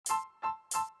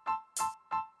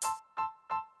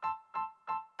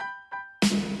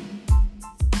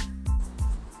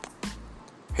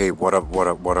Hey, what up, what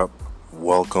up, what up?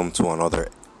 Welcome to another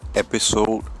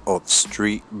episode of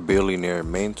Street Billionaire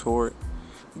Mentor.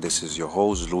 This is your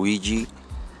host, Luigi.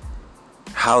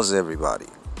 How's everybody?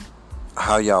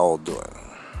 How y'all all doing?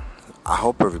 I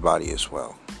hope everybody is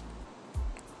well.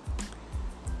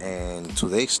 And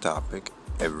today's topic,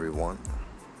 everyone,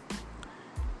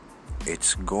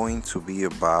 it's going to be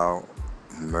about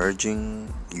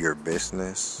merging your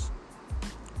business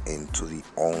into the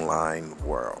online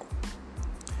world.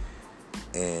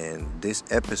 And this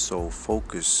episode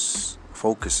focuses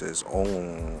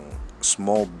on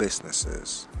small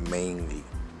businesses mainly.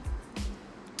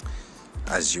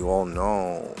 As you all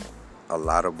know, a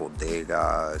lot of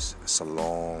bodegas,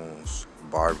 salons,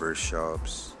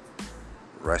 barbershops,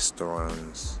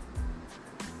 restaurants,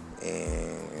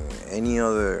 and any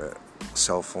other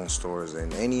cell phone stores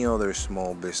and any other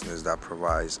small business that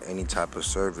provides any type of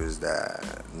service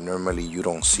that normally you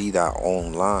don't see that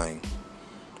online,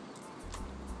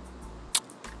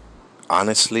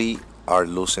 honestly, are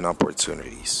losing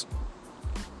opportunities.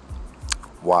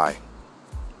 Why?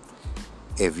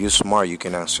 If you're smart, you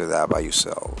can answer that by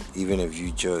yourself. Even if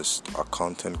you just a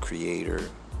content creator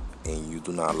and you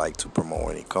do not like to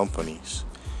promote any companies,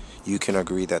 you can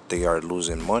agree that they are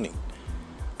losing money.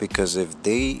 Because if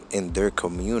they in their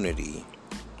community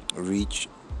reach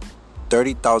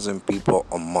 30,000 people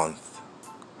a month,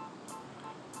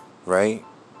 right?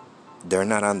 They're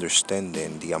not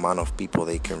understanding the amount of people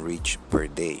they can reach per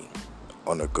day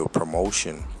on a good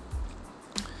promotion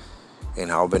and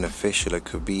how beneficial it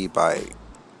could be by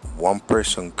one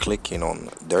person clicking on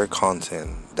their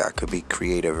content that could be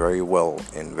created very well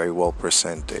and very well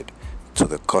presented to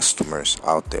the customers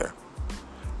out there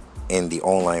in the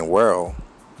online world,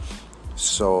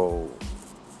 so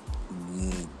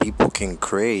people can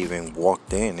crave and walk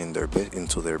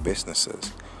into their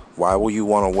businesses. Why would you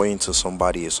want to wait until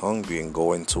somebody is hungry and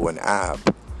go into an app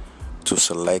to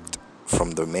select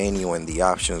from the menu and the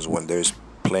options when there's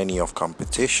plenty of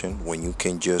competition, when you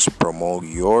can just promote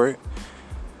your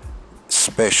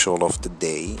special of the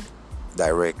day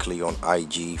directly on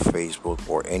IG, Facebook,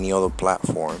 or any other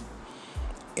platform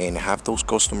and have those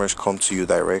customers come to you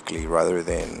directly rather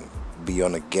than be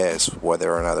on a guess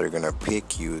whether or not they're going to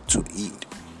pick you to eat?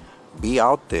 Be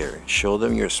out there, show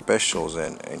them your specials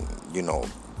and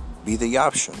be the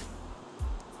option.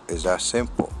 It's that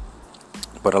simple.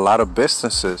 But a lot of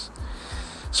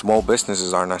small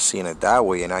businesses are not seeing it that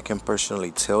way, and I can personally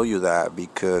tell you that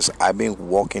because I've been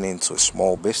walking into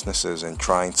small businesses and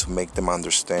trying to make them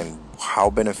understand how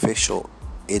beneficial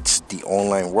it's the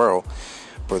online world,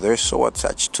 but they're so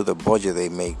attached to the budget they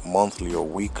make monthly or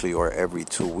weekly or every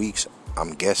 2 weeks,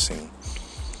 I'm guessing,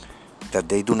 that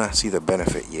they do not see the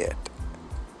benefit yet.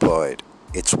 But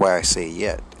it's why I say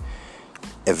yet.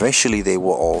 Eventually they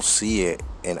will all see it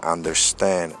and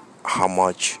understand how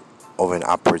much of an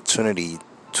opportunity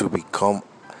to become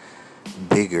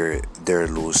bigger they're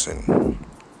losing.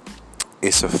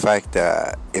 It's a fact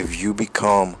that if you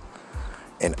become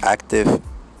an active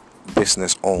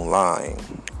business online,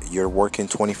 you're working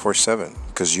 24/7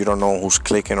 because you don't know who's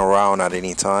clicking around at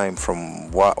any time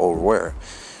from what or where.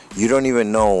 You don't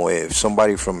even know if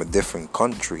somebody from a different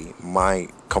country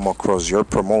might come across your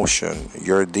promotion,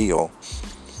 your deal,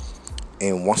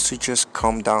 and wants to just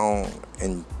come down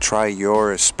and try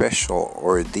your special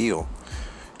or deal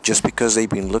just because they've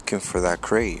been looking for that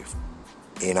crave.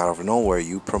 And out of nowhere,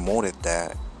 you promoted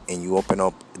that and you open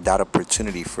up that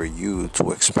opportunity for you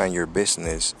to expand your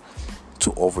business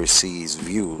to overseas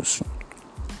views.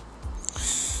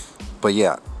 But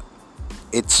yeah,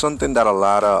 it's something that a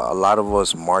lot of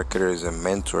us marketers and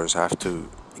mentors have to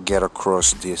get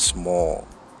across these small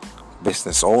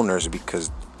business owners because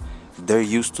they're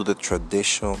used to the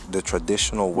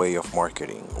traditional way of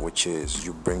marketing, which is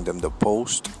you bring them the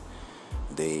post,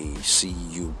 they see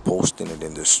you posting it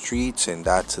in the streets, and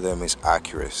that to them is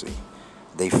accuracy.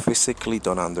 They physically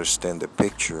don't understand the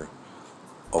picture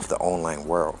of the online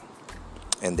world,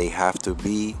 and they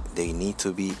need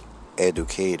to be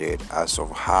educated as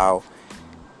of how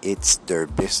it's their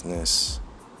business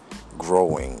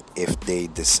growing if they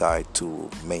decide to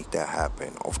make that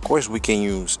happen. Of course, we can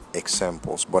use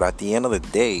examples, but at the end of the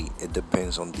day, it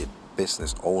depends on the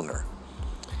business owner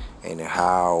and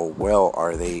how well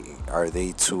are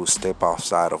they to step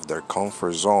outside of their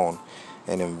comfort zone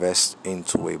and invest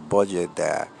into a budget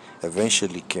that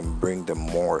eventually can bring them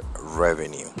more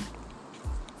revenue.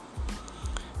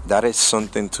 That is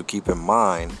something to keep in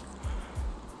mind.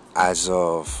 As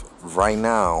of right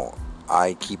now,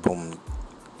 I keep on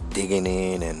digging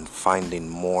in and finding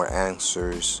more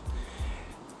answers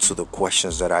to the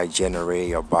questions that I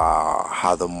generate about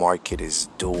how the market is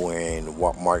doing,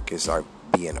 what markets are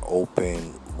being open,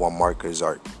 what markets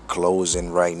are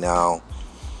closing right now,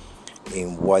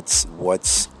 and what's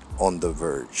on the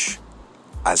verge.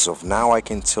 As of now, I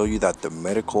can tell you that the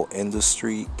medical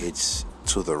industry it's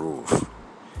to the roof,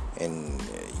 and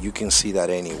you can see that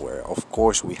anywhere. Of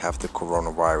course, we have the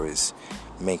coronavirus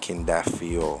making that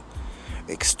feel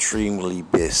extremely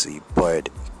busy, but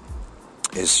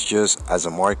it's just as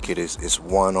a market is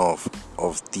one of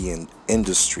the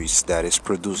industries that is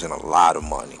producing a lot of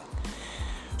money.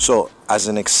 So as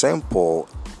an example,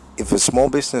 if a small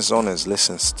business owner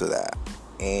listens to that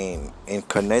and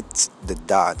connects the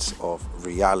dots of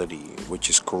reality, which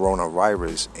is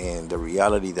coronavirus, and the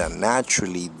reality that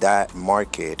naturally that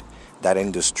market, that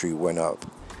industry went up,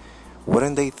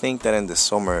 wouldn't they think that in the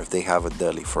summer, if they have a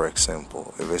deli, for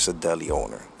example, if it's a deli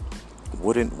owner,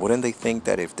 wouldn't they think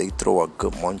that if they throw a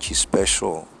good munchie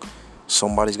special,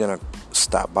 somebody's gonna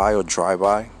stop by or drive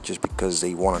by just because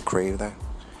they want to crave that?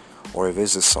 Or if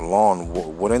it's a salon,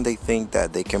 wouldn't they think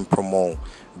that they can promote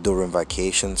during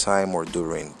vacation time or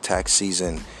during tax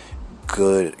season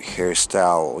good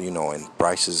hairstyle, and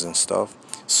prices and stuff?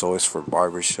 So it's for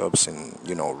barbershops and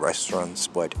restaurants.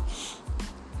 But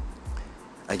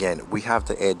again, we have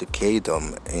to educate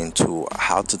them into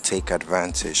how to take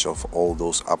advantage of all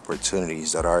those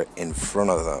opportunities that are in front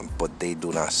of them, but they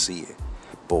do not see it.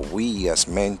 But we as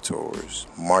mentors,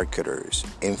 marketers,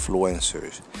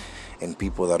 influencers, and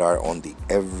people that are on the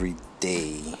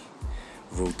everyday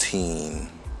routine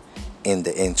in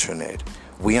the internet,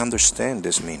 we understand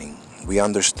this meaning. We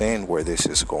understand where this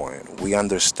is going. We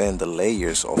understand the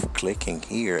layers of clicking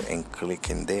here and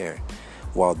clicking there,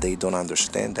 while they don't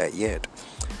understand that yet.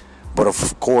 But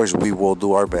of course, we will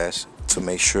do our best to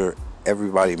make sure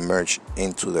everybody merge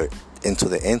into the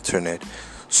internet,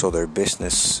 so their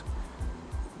business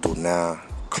do not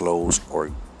close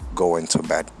or go into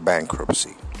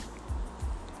bankruptcy.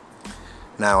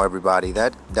 Now, everybody,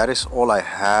 that is all I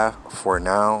have for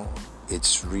now.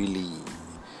 It's really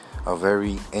a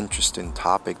very interesting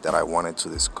topic that I wanted to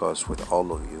discuss with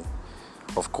all of you.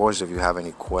 Of course, if you have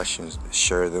any questions,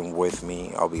 share them with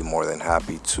me. I'll be more than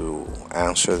happy to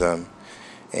answer them.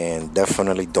 And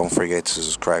definitely don't forget to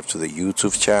subscribe to the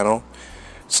YouTube channel,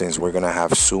 since we're going to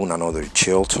have soon another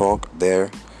chill talk there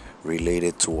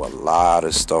related to a lot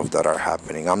of stuff that are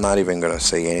happening. I'm not even going to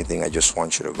say anything. I just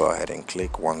want you to go ahead and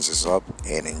click once it's up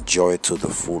and enjoy it to the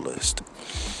fullest.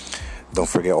 Don't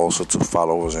forget also to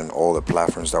follow us on all the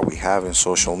platforms that we have in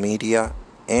social media.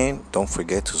 And don't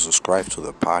forget to subscribe to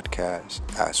the podcast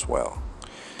as well.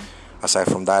 Aside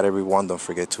from that, everyone, don't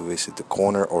forget to visit the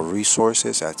corner or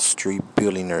resources at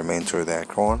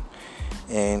streetbillionairementor.com.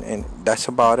 And that's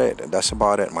about it. That's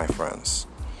about it, my friends.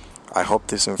 I hope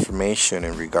this information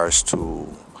in regards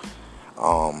to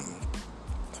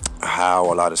how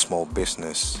a lot of small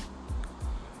business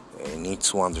need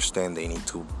to understand they need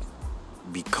to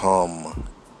become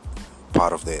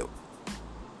part of the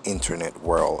internet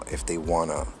world if they want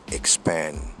to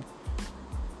expand,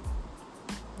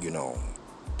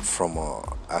 from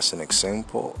as an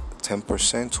example,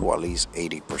 10% to at least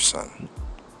 80%.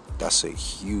 That's a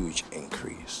huge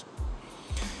increase.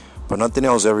 But nothing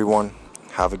else, everyone.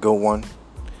 Have a good one.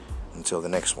 Until the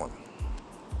next one.